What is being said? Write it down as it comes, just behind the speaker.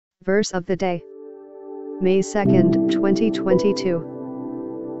Verse of the day. May 2nd,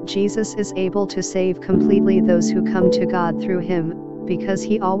 2022. Jesus is able to save completely those who come to God through him, because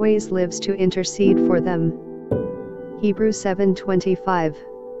he always lives to intercede for them. Hebrews 7:25.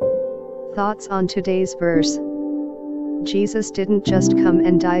 Thoughts on today's verse. Jesus didn't just come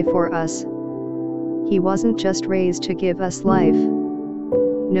and die for us. He wasn't just raised to give us life.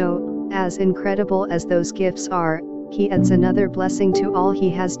 No, as incredible as those gifts are, he adds another blessing to all he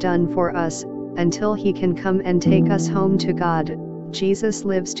has done for us. Until he can come and take us home to God, Jesus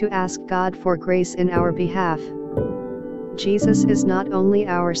lives to ask God for grace in our behalf. Jesus is not only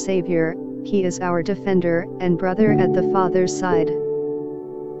our Savior, he is our defender and brother at the Father's side.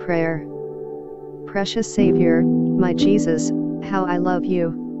 Prayer. Precious Savior, my Jesus, how I love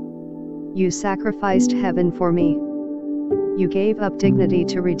you. You sacrificed heaven for me. You gave up dignity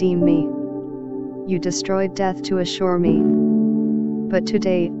to redeem me. You destroyed death to assure me. But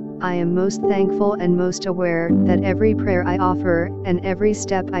today, I am most thankful and most aware that every prayer I offer and every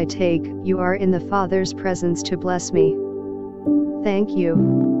step I take, you are in the Father's presence to bless me. Thank you.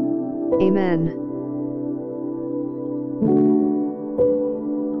 Amen.